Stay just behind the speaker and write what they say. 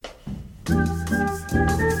Hi,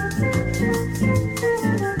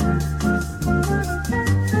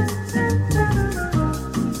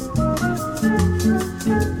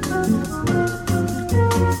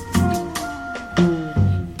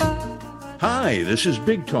 this is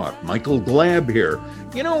Big Talk. Michael Glab here.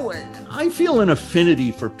 You know, I feel an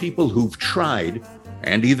affinity for people who've tried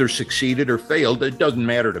and either succeeded or failed, it doesn't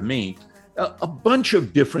matter to me, a bunch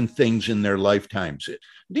of different things in their lifetimes.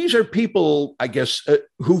 These are people, I guess,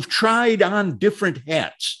 who've tried on different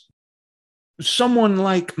hats. Someone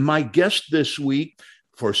like my guest this week,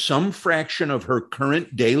 for some fraction of her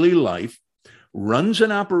current daily life, runs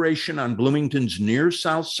an operation on Bloomington's near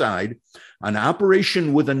South Side, an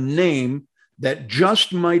operation with a name that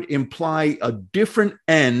just might imply a different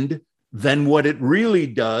end than what it really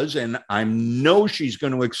does. And I know she's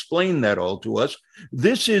going to explain that all to us.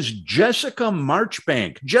 This is Jessica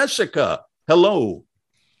Marchbank. Jessica, hello.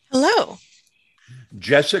 Hello.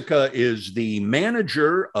 Jessica is the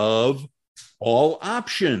manager of All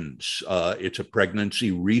Options. It's a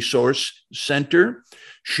pregnancy resource center.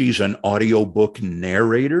 She's an audiobook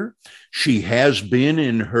narrator. She has been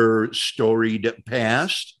in her storied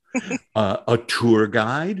past, a tour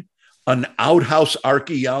guide, an outhouse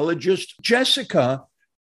archaeologist. Jessica,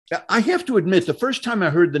 I have to admit, the first time I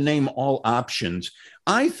heard the name All Options,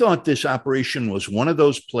 I thought this operation was one of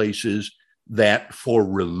those places that for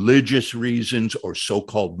religious reasons or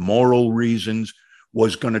so-called moral reasons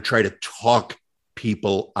was going to try to talk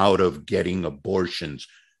people out of getting abortions.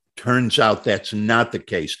 Turns out that's not the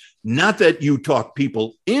case. Not that you talk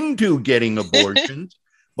people into getting abortions,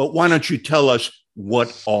 but why don't you tell us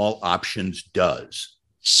what All Options does?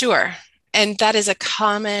 Sure. And that is a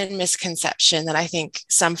common misconception that I think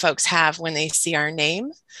some folks have when they see our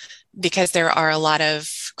name, because there are a lot of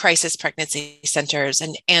crisis pregnancy centers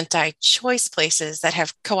and anti-choice places that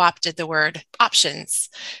have co-opted the word options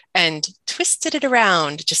and twisted it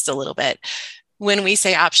around just a little bit. When we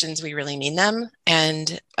say options, we really mean them.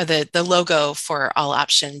 And the logo for All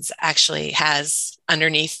Options actually has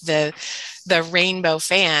underneath the rainbow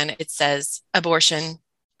fan, it says abortion,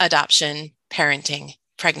 adoption, parenting,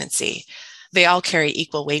 pregnancy. They all carry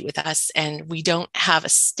equal weight with us, and we don't have a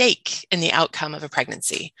stake in the outcome of a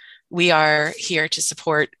pregnancy. We are here to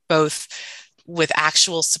support both with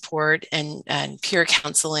actual support and peer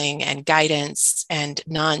counseling and guidance and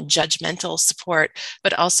non-judgmental support,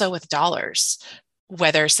 but also with dollars,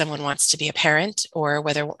 whether someone wants to be a parent or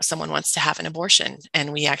whether someone wants to have an abortion,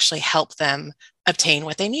 and we actually help them obtain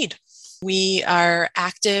what they need. We are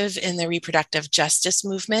active in the reproductive justice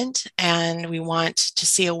movement, and we want to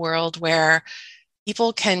see a world where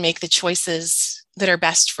people can make the choices that are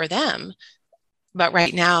best for them. But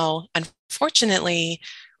right now, unfortunately,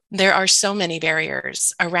 there are so many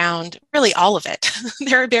barriers around really all of it.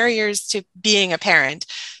 There are barriers to being a parent.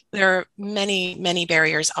 There are many, many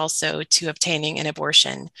barriers also to obtaining an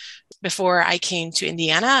abortion. Before I came to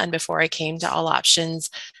Indiana and before I came to All Options,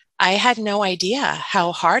 I had no idea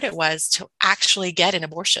how hard it was to actually get an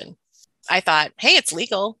abortion. I thought, hey, it's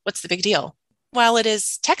legal. What's the big deal? While it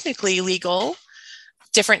is technically legal,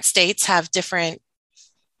 different states have different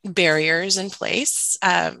barriers in place.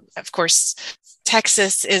 Of course,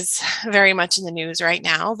 Texas is very much in the news right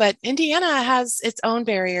now, but Indiana has its own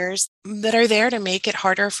barriers that are there to make it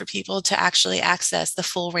harder for people to actually access the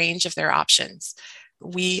full range of their options.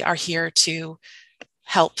 We are here to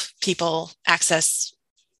help people access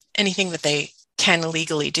anything that they can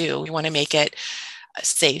legally do. We want to make it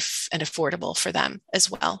safe and affordable for them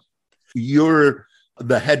as well. You're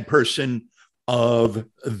the head person of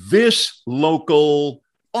this local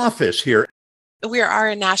office here. We are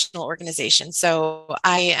a national organization. So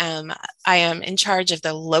I am in charge of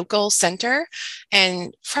the local center,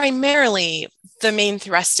 and primarily the main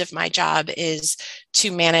thrust of my job is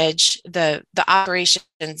to manage the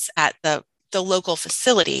operations at the local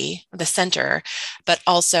facility, the center, but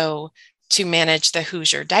also to manage the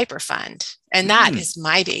Hoosier Diaper Fund. And that is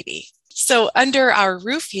my baby. So under our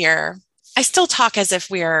roof here, I still talk as if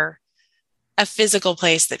we're a physical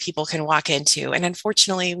place that people can walk into. And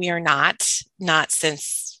unfortunately, we are not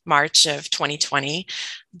since March of 2020,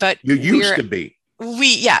 but you used to be.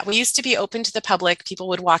 We used to be open to the public. People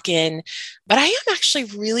would walk in, but I am actually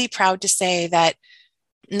really proud to say that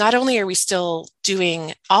not only are we still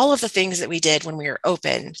doing all of the things that we did when we were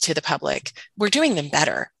open to the public, we're doing them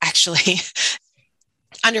better, actually.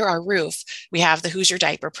 Under our roof, we have the Hoosier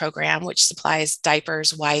Diaper Program, which supplies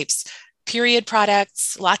diapers, wipes, period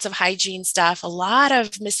products, lots of hygiene stuff, a lot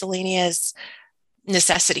of miscellaneous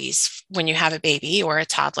necessities when you have a baby or a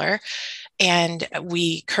toddler. And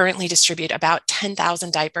we currently distribute about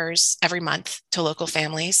 10,000 diapers every month to local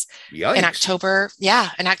families. Yikes. In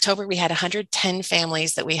October, we had 110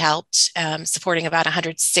 families that we helped, supporting about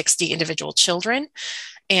 160 individual children.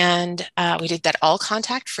 And we did that all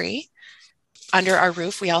contact free. Under our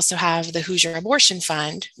roof, we also have the Hoosier Abortion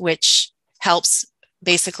Fund, which helps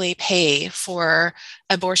basically pay for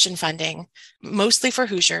abortion funding, mostly for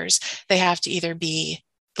Hoosiers. They have to either be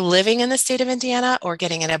living in the state of Indiana or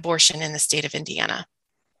getting an abortion in the state of Indiana.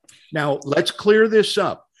 Now, let's clear this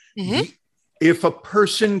up. Mm-hmm. If a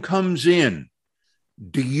person comes in,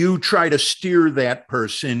 do you try to steer that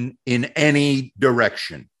person in any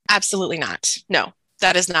direction? Absolutely not. No,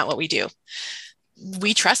 that is not what we do.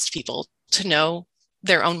 We trust people to know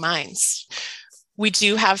their own minds. We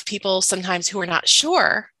do have people sometimes who are not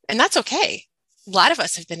sure, and that's okay. A lot of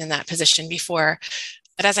us have been in that position before.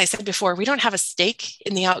 But as I said before, we don't have a stake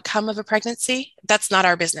in the outcome of a pregnancy. That's not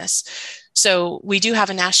our business. So we do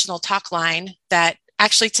have a national talk line that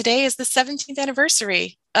actually today is the 17th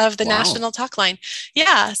anniversary of the national talk line.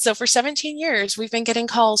 Yeah. So for 17 years, we've been getting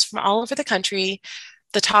calls from all over the country.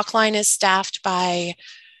 The talk line is staffed by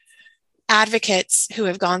advocates who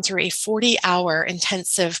have gone through a 40-hour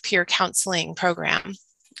intensive peer counseling program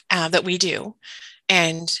that we do.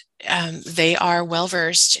 And they are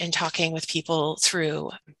well-versed in talking with people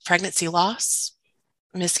through pregnancy loss,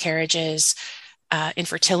 miscarriages,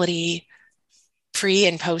 infertility, pre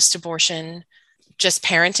and post-abortion, just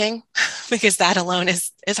parenting, because that alone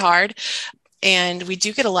is hard. And we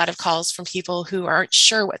do get a lot of calls from people who aren't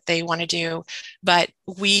sure what they want to do, but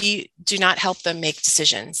we do not help them make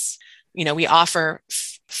decisions. We offer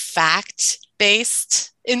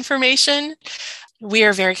fact-based information. We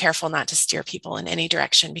are very careful not to steer people in any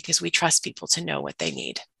direction because we trust people to know what they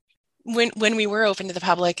need. When we were open to the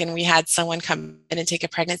public and we had someone come in and take a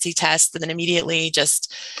pregnancy test and then immediately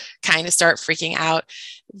just kind of start freaking out,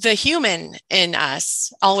 the human in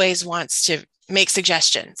us always wants to make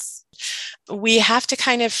suggestions. We have to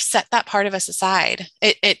kind of set that part of us aside.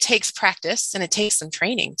 It takes practice and it takes some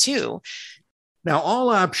training too. Now, All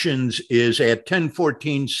Options is at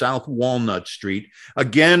 1014 South Walnut Street.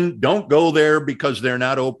 Again, don't go there because they're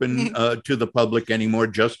not open to the public anymore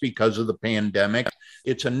just because of the pandemic.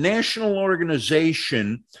 It's a national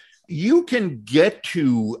organization. You can get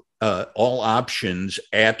to All Options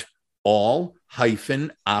at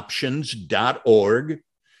all-options.org.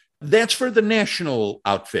 That's for the national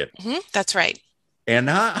outfit. Mm-hmm, that's right. And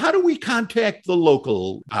how do we contact the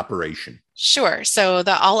local operation? Sure. So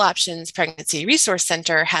the All Options Pregnancy Resource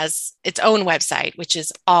Center has its own website, which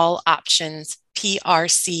is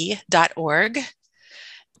alloptionsprc.org.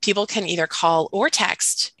 People can either call or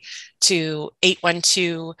text to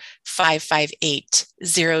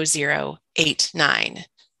 812-558-0089.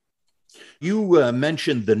 You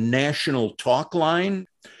mentioned the national talk line.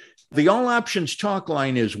 The All Options talk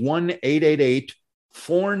line is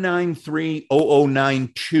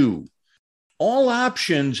 1-888-493-0092. All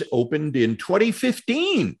Options opened in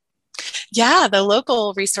 2015. Yeah, the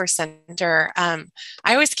local resource center. I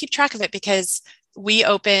always keep track of it because we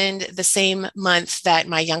opened the same month that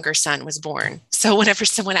my younger son was born. So whenever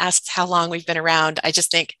someone asks how long we've been around, I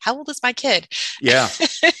just think, how old is my kid? Yeah.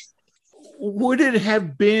 Would it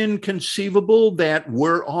have been conceivable that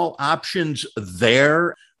were All Options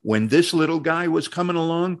there when this little guy was coming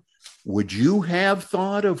along? Would you have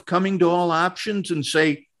thought of coming to All Options and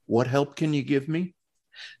say, what help can you give me?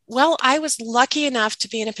 Well, I was lucky enough to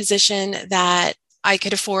be in a position that I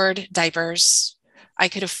could afford diapers. I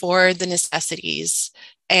could afford the necessities.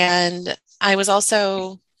 And I was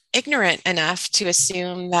also ignorant enough to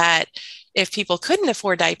assume that if people couldn't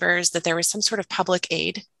afford diapers, that there was some sort of public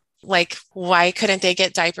aid. Like, why couldn't they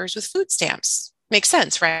get diapers with food stamps? Makes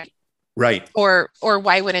sense, right? Right. Or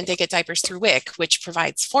why wouldn't they get diapers through WIC, which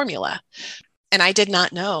provides formula? And I did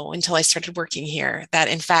not know until I started working here that,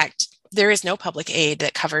 in fact, there is no public aid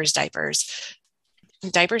that covers diapers.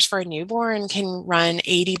 Diapers for a newborn can run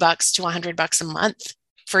 $80 to $100 a month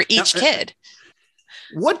for each kid.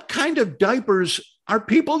 What kind of diapers are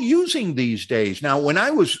people using these days? Now, when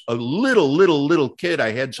I was a little kid,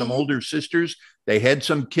 I had some older sisters. They had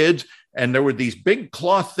some kids, and there were these big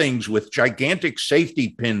cloth things with gigantic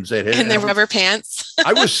safety pins that had, and their rubber pants.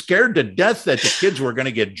 I was scared to death that the kids were going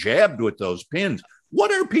to get jabbed with those pins.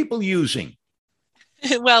 What are people using?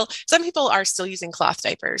 Well, some people are still using cloth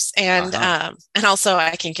diapers, and also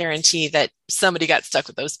I can guarantee that somebody got stuck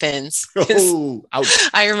with those pins. Oh, ouch.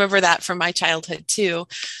 I remember that from my childhood too.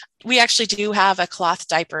 We actually do have a cloth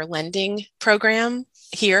diaper lending program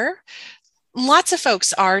here. Lots of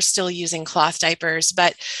folks are still using cloth diapers,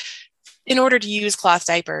 but in order to use cloth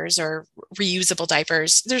diapers or reusable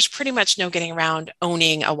diapers, there's pretty much no getting around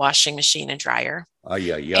owning a washing machine and dryer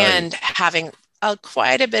Ay, ay, ay. and having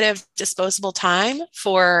quite a bit of disposable time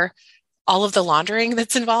for all of the laundering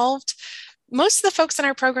that's involved. Most of the folks in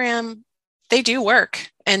our program, they do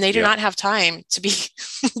work and they do Yep. not have time to be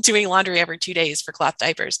doing laundry every 2 days for cloth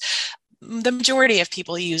diapers. The majority of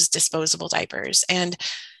people use disposable diapers. And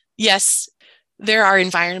yes, there are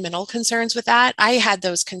environmental concerns with that. I had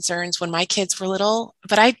those concerns when my kids were little,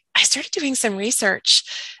 but I started doing some research,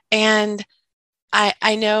 and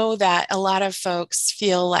I know that a lot of folks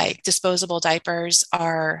feel like disposable diapers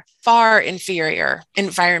are far inferior,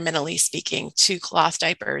 environmentally speaking, to cloth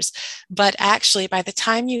diapers. But actually, by the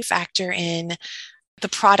time you factor in the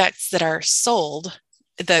products that are sold,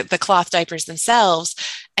 the cloth diapers themselves,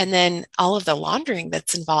 and then all of the laundering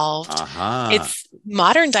that's involved, it's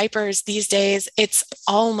modern diapers these days, it's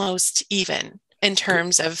almost even in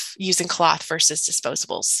terms of using cloth versus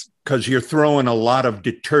disposables. Because you're throwing a lot of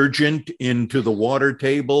detergent into the water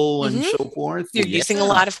table and so forth. You're using a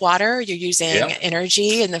lot of water. You're using Yep.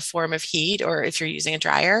 energy in the form of heat, or if you're using a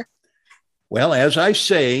dryer. Well, as I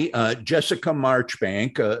say, Jessica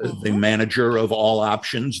Marchbank, the manager of All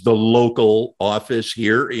Options, the local office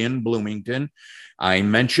here in Bloomington. I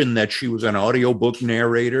mentioned that she was an audiobook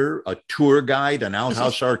narrator, a tour guide, an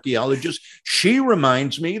outhouse archaeologist. She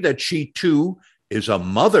reminds me that she too is a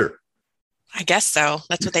mother. I guess so.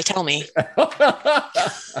 That's what they tell me.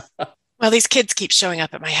 Well, these kids keep showing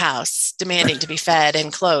up at my house, demanding to be fed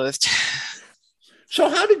and clothed. So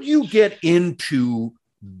how did you get into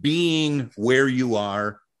being where you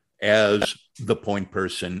are as the point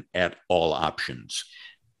person at All Options?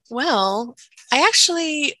 Well, I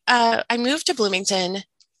actually, I moved to Bloomington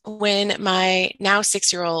when my now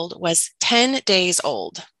 6-year-old was 10 days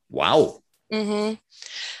old. Wow.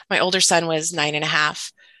 My older son was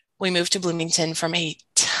 9.5. We moved to Bloomington from a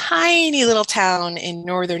tiny little town in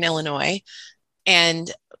northern Illinois.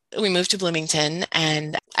 And we moved to Bloomington,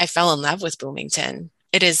 and I fell in love with Bloomington.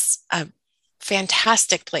 It is a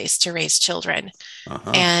fantastic place to raise children.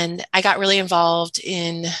 And I got really involved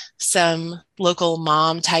in some local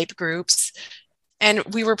mom type groups. And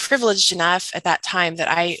we were privileged enough at that time that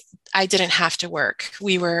I didn't have to work.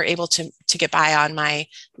 We were able to get by on my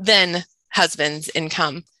then husband's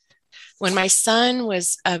income. When my son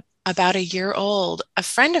was about a year old, a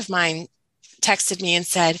friend of mine texted me and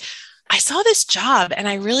said, I saw this job and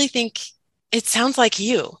I really think it sounds like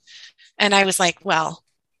you. And I was like, well,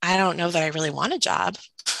 I don't know that I really want a job,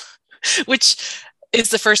 which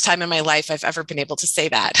is the first time in my life I've ever been able to say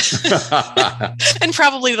that. And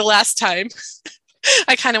probably the last time.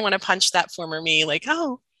 I kind of want to punch that former me, like,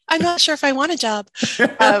 oh, I'm not sure if I want a job.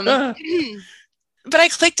 But I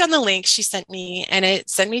clicked on the link she sent me, and it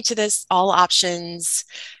sent me to this All Options.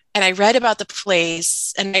 And I read about the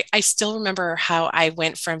place, and I still remember how I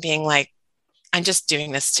went from being like, I'm just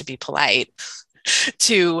doing this to be polite,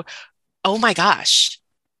 to, oh my gosh,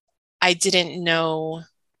 I didn't know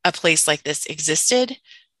a place like this existed.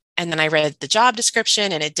 And then I read the job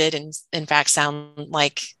description, and it did, in fact, sound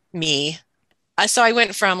like me. So I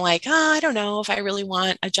went from like, oh, I don't know if I really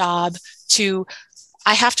want a job, to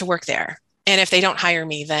I have to work there. And if they don't hire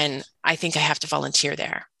me, then I think I have to volunteer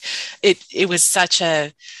there. It was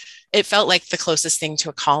it felt like the closest thing to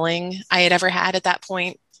a calling I had ever had at that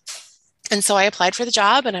point. And so I applied for the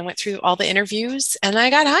job, and I went through all the interviews, and I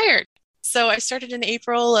got hired. So I started in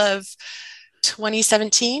April of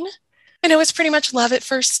 2017, and it was pretty much love at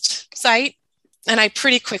first sight. And I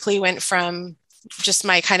pretty quickly went from just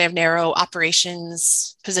my kind of narrow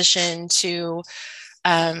operations position to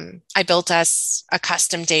I built us a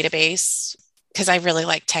custom database because I really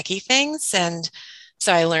like techie things. And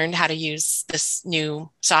so I learned how to use this new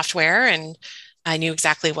software, and I knew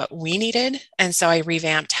exactly what we needed. And so I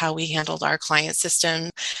revamped how we handled our client system.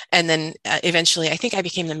 And then eventually, I think I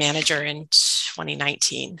became the manager in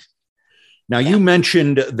 2019. Now, you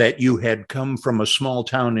mentioned that you had come from a small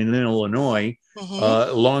town in Illinois.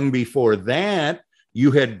 Long before that,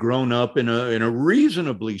 you had grown up in a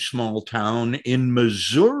reasonably small town in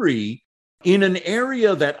Missouri, in an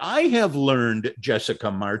area that I have learned, Jessica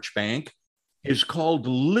Marchbank, is called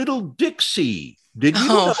Little Dixie. Did you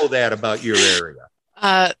know that about your area?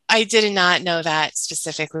 I did not know that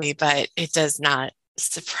specifically, but it does not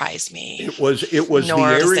surprise me. It was nor the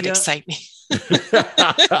area. Does it excite me.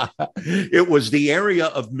 It was the area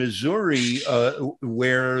of Missouri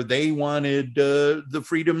where they wanted the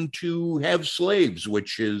freedom to have slaves,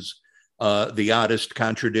 which is the oddest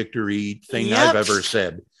contradictory thing I've ever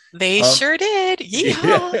said. They sure did.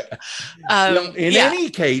 Yeehaw. In any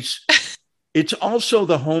case, it's also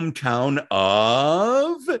the hometown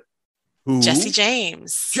of Who? Jesse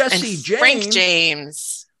James and Jesse James. Frank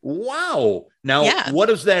James. Wow. Now, Yeah. what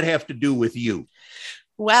does that have to do with you?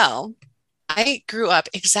 Well, I grew up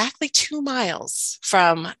exactly 2 miles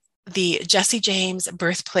from the Jesse James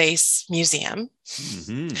Birthplace Museum.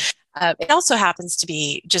 Mm-hmm. It also happens to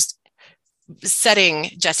be, just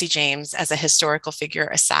setting Jesse James as a historical figure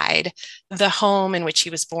aside, the home in which he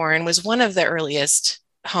was born was one of the earliest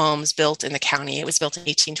homes built in the county. It was built in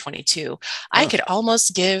 1822. I could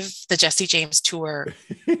almost give the Jesse James tour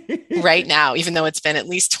right now, even though it's been at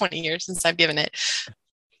least 20 years since I've given it.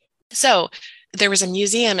 So there was a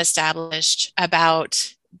museum established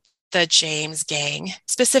about the James gang,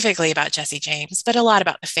 specifically about Jesse James, but a lot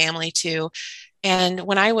about the family too. And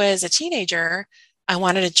when I was a teenager, I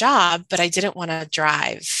wanted a job, but I didn't want to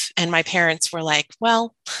drive. And my parents were like,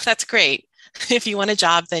 well, that's great. If you want a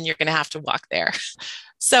job, then you're going to have to walk there.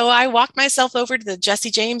 So I walked myself over to the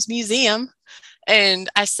Jesse James Museum and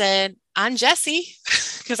I said, I'm Jesse,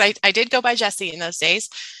 because I did go by Jesse in those days.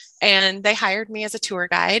 And they hired me as a tour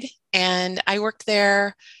guide. And I worked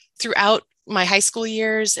there throughout my high school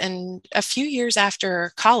years and a few years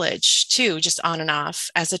after college too, just on and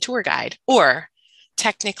off as a tour guide, or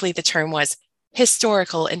technically the term was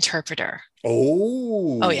historical interpreter.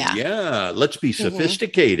 Oh, yeah. Yeah. Let's be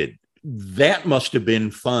sophisticated. That must have been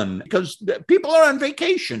fun because people are on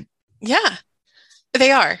vacation. Yeah, they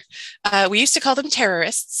are. We used to call them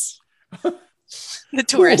terrorists. The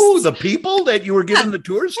tourists. Ooh, the people that you were giving the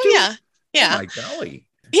tours to? Yeah. Yeah. Oh my golly.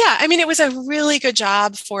 Yeah. I mean, it was a really good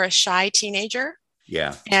job for a shy teenager.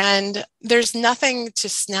 Yeah. And there's nothing to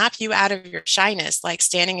snap you out of your shyness, like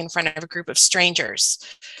standing in front of a group of strangers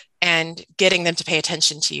and getting them to pay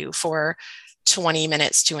attention to you for 20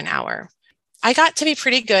 minutes to an hour. I got to be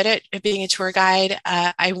pretty good at being a tour guide.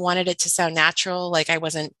 I wanted it to sound natural, like I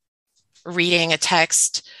wasn't reading a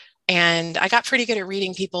text. And I got pretty good at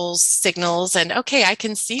reading people's signals. And okay, I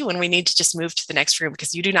can see when we need to just move to the next room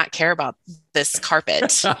because you do not care about this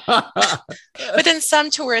carpet. But then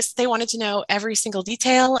some tourists, they wanted to know every single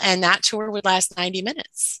detail, and that tour would last 90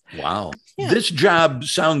 minutes. Wow. Yeah. This job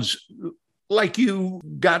sounds like you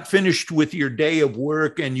got finished with your day of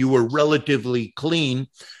work and you were relatively clean.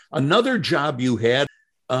 Another job you had,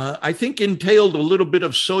 I think, entailed a little bit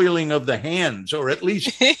of soiling of the hands, or at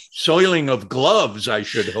least soiling of gloves, I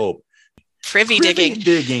should hope. Privy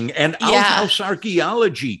digging and outhouse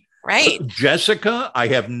archaeology. Right. Jessica, I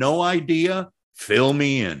have no idea. Fill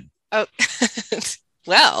me in. Oh,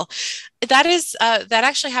 well, that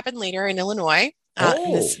actually happened later in Illinois,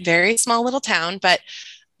 in this very small little town, but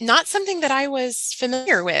not something that I was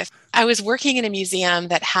familiar with. I was working in a museum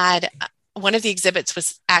that had one of the exhibits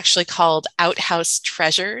was actually called Outhouse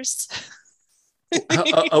Treasures.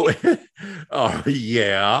 Yeah.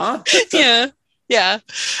 Yeah.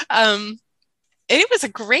 It was a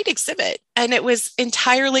great exhibit. And it was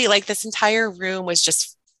entirely like this entire room was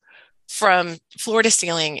just from floor to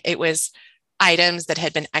ceiling. It was items that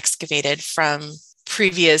had been excavated from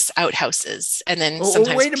previous outhouses and then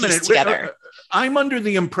sometimes wait a minute. pieced together. I'm under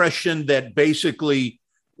the impression that basically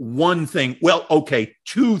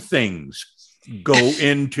two things go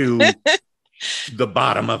into the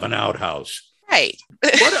bottom of an outhouse. Right.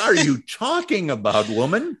 What are you talking about,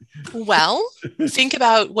 woman? Well, think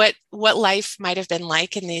about what life might have been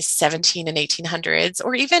like in the 17 and 1800s,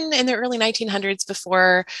 or even in the early 1900s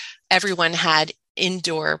before everyone had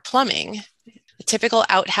indoor plumbing. A typical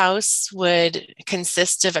outhouse would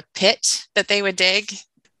consist of a pit that they would dig.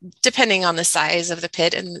 Depending on the size of the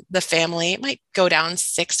pit and the family, it might go down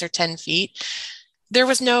 6 or 10 feet. There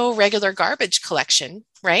was no regular garbage collection,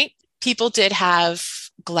 right? People did have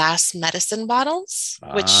glass medicine bottles,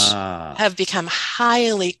 which have become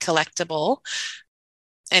highly collectible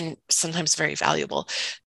and sometimes very valuable.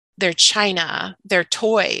 Their china, their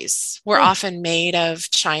toys were often made of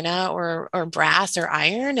china or brass or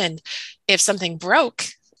iron. And if something broke,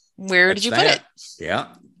 where did you put it?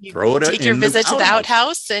 Yeah. You throw it take your visit to the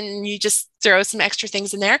outhouse and you just throw some extra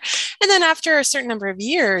things in there. And then after a certain number of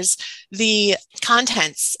years, the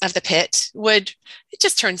contents of the pit it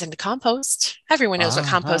just turns into compost. Everyone knows what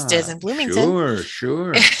compost is in Bloomington.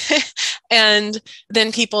 Sure. And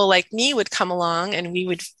then people like me would come along and we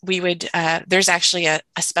would there's actually a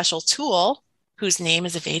special tool whose name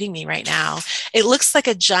is evading me right now. It looks like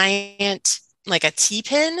a giant, like a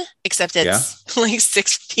T-pin, except it's like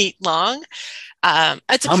 6 feet long.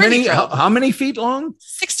 It's a privy probe. How many feet long?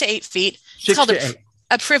 6 to 8 feet. It's called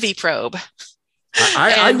a privy probe.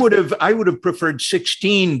 I would have preferred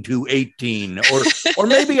 16 to 18 or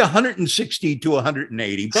maybe 160 to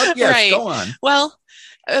 180. But yes, right. Go on. Well,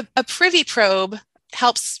 a privy probe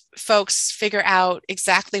helps folks figure out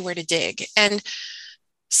exactly where to dig. And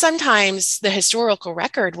sometimes the historical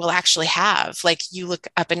record will actually have, like, you look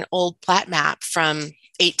up an old plat map from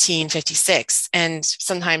 1856, and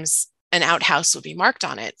sometimes an outhouse would be marked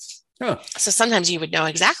on it. Huh. So sometimes you would know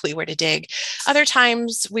exactly where to dig. Other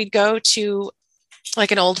times we'd go to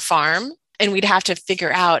like an old farm and we'd have to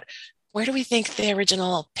figure out, where do we think the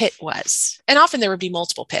original pit was? And often there would be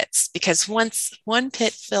multiple pits, because once one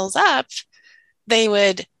pit fills up, they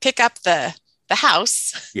would pick up the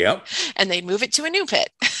house, Yep. and they'd move it to a new pit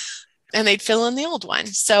and they'd fill in the old one.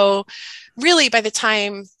 So really, by the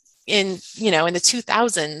time in the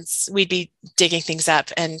 2000s, we'd be digging things up,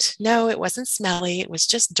 and no, it wasn't smelly. It was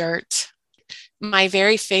just dirt. My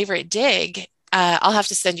very favorite dig, I'll have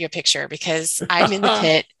to send you a picture, because I'm in the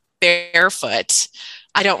pit barefoot.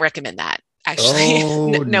 I don't recommend that, actually. Oh,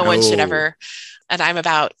 no one should ever. And I'm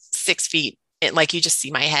about 6 feet, like you just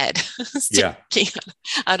see my head sticking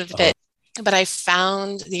out of the pit. But I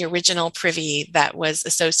found the original privy that was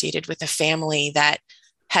associated with a family that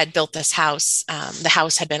had built this house. The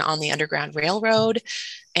house had been on the Underground Railroad,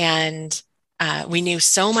 and we knew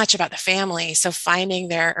so much about the family. So finding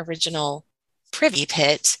their original privy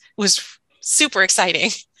pit was super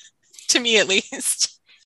exciting, to me at least.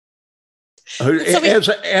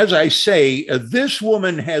 As I say, this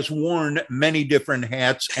woman has worn many different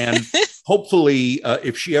hats, and hopefully,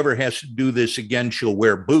 if she ever has to do this again, she'll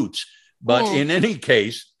wear boots. But in any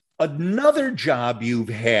case, another job you've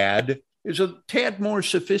had is a tad more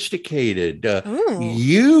sophisticated.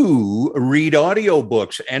 You read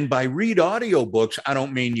audiobooks, and by read audiobooks, I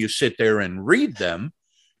don't mean you sit there and read them.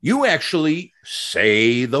 You actually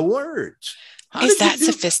say the words. Is that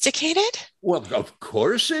sophisticated? Well, of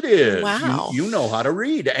course it is. Wow. You know how to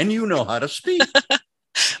read, and you know how to speak.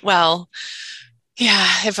 Well, yeah,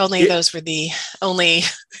 if only those were the only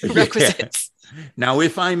requisites. Now,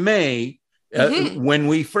 if I may, when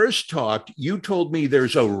we first talked, you told me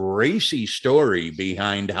there's a racy story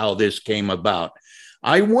behind how this came about.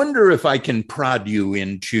 I wonder if I can prod you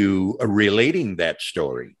into relating that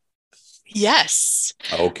story. Yes.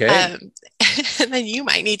 Okay. And then you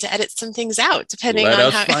might need to edit some things out, depending on how.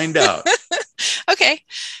 Let us find out. Okay.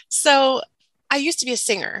 So I used to be a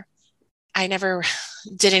singer. I never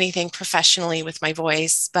did anything professionally with my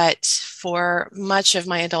voice, but for much of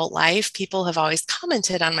my adult life, people have always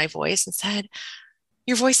commented on my voice and said,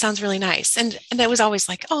 your voice sounds really nice. And I was always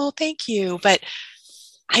like, oh, thank you. But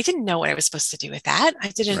I didn't know what I was supposed to do with that. I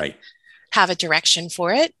didn't have a direction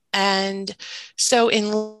for it. And so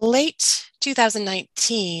in late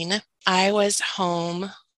 2019, I was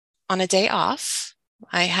home on a day off.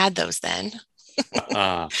 I had those then.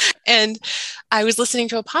 And I was listening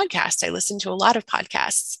to a podcast. I listened to a lot of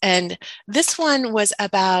podcasts. And this one was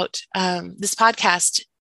about, this podcast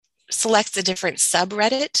selects a different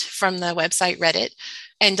subreddit from the website Reddit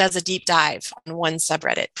and does a deep dive on one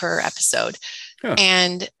subreddit per episode. Huh.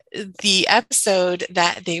 And the episode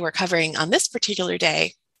that they were covering on this particular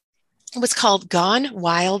day was called Gone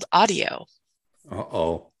Wild Audio.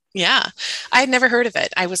 Uh-oh. Yeah, I had never heard of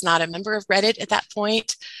it. I was not a member of Reddit at that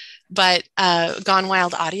point, but Gone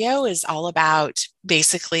Wild Audio is all about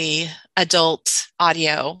basically adult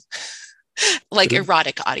audio, like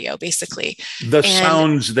erotic audio, basically. The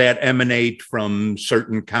sounds that emanate from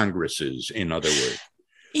certain congresses, in other words.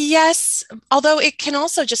 Yes, although it can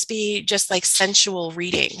also just be like sensual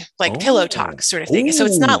reading, like pillow talk sort of thing. Ooh. So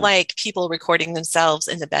it's not like people recording themselves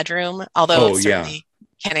in the bedroom, although it certainly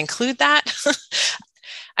can include that.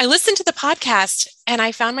 I listened to the podcast and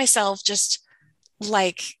I found myself just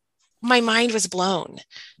like, my mind was blown.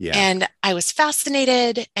 Yeah. And I was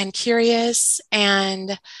fascinated and curious.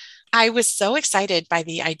 And I was so excited by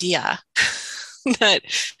the idea that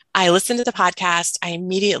I listened to the podcast. I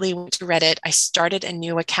immediately went to Reddit. I started a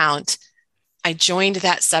new account. I joined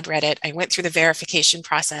that subreddit. I went through the verification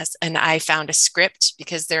process and I found a script,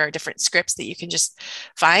 because there are different scripts that you can just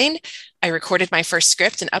find. I recorded my first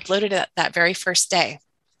script and uploaded it that very first day.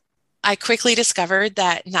 I quickly discovered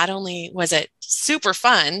that not only was it super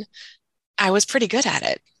fun, I was pretty good at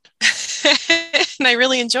it. And I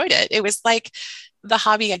really enjoyed it. It was like the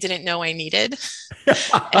hobby I didn't know I needed.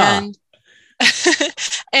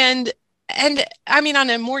 and I mean, on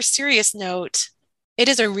a more serious note, it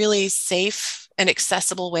is a really safe and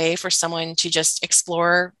accessible way for someone to just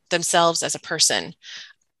explore themselves as a person,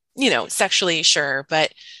 sexually, sure,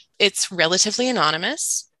 but it's relatively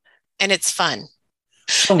anonymous and it's fun.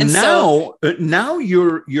 So now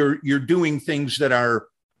you're doing things that are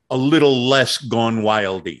a little less gone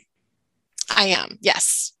wildy. I am,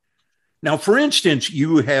 yes. Now, for instance,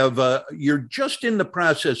 you're just in the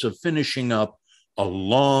process of finishing up a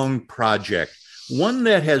long project one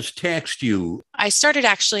that has taxed you. I started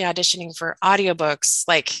actually auditioning for audiobooks,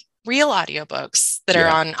 like real audiobooks that are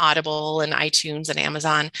Yeah. on Audible and iTunes and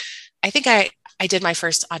Amazon. I think I did my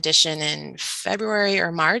first audition in February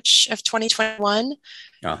or March of 2021.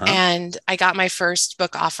 And I got my first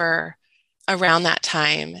book offer around that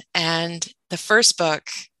time. And the first book,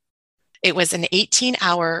 it was an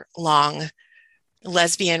 18-hour long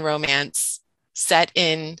lesbian romance set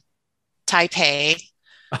in Taipei.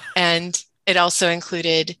 And it also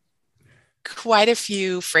included quite a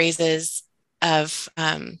few phrases of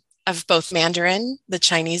both Mandarin, the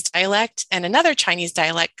Chinese dialect, and another Chinese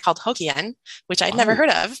dialect called Hokkien, which I'd never heard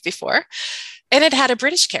of before. And it had a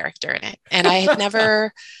British character in it. And I had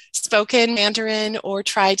never spoken Mandarin or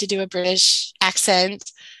tried to do a British accent,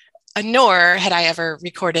 nor had I ever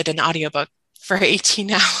recorded an audiobook for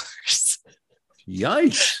 18 hours.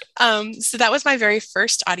 Yikes. So that was my very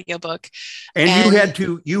first audiobook. And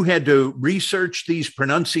you had to research these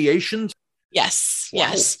pronunciations? Yes, wow.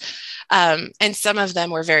 Yes. And some of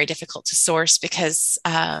them were very difficult to source because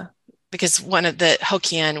one of the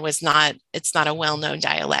Hokkien it's not a well-known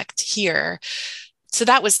dialect here. So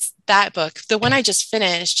that was that book. The one I just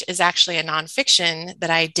finished is actually a nonfiction that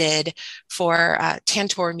I did for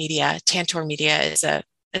Tantor Media. Tantor Media is a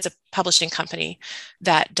publishing company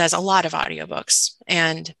that does a lot of audiobooks.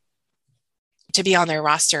 And to be on their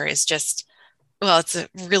roster is just, well, it's a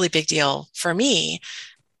really big deal for me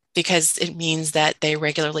because it means that they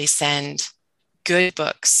regularly send good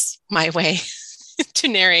books my way to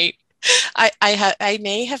narrate. I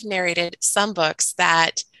may have narrated some books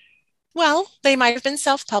that, well, they might have been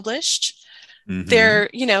self-published.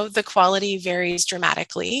 Mm-hmm. The quality varies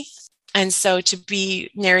dramatically. And so to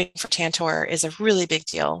be narrating for Tantor is a really big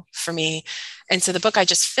deal for me. And so the book I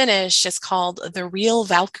just finished is called The Real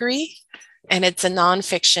Valkyrie. And it's a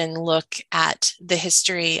nonfiction look at the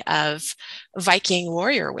history of Viking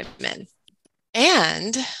warrior women.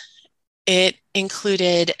 And it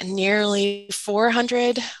included nearly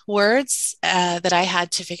 400 words that I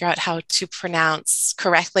had to figure out how to pronounce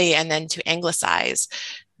correctly and then to anglicize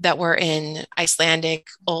that were in Icelandic,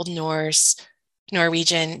 Old Norse,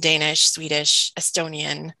 Norwegian, Danish, Swedish,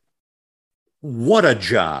 Estonian. What a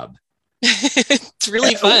job. It's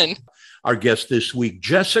really fun. Our guest this week,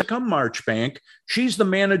 Jessica Marchbank. She's the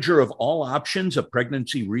manager of All Options, a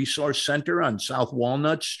pregnancy resource center on South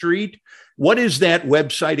Walnut Street. What is that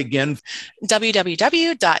website again?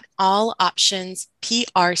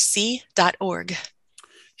 www.alloptionsprc.org.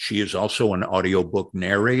 She is also an audiobook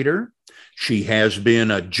narrator. She has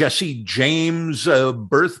been a Jesse James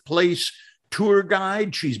birthplace tour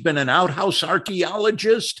guide. She's been an outhouse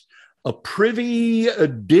archaeologist, a privy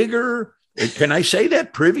digger. Can I say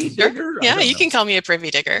that? Privy digger? Yeah, you can call me a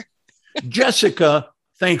privy digger. Jessica,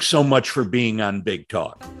 thanks so much for being on Big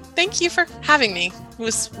Talk. Thank you for having me. It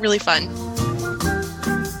was really fun.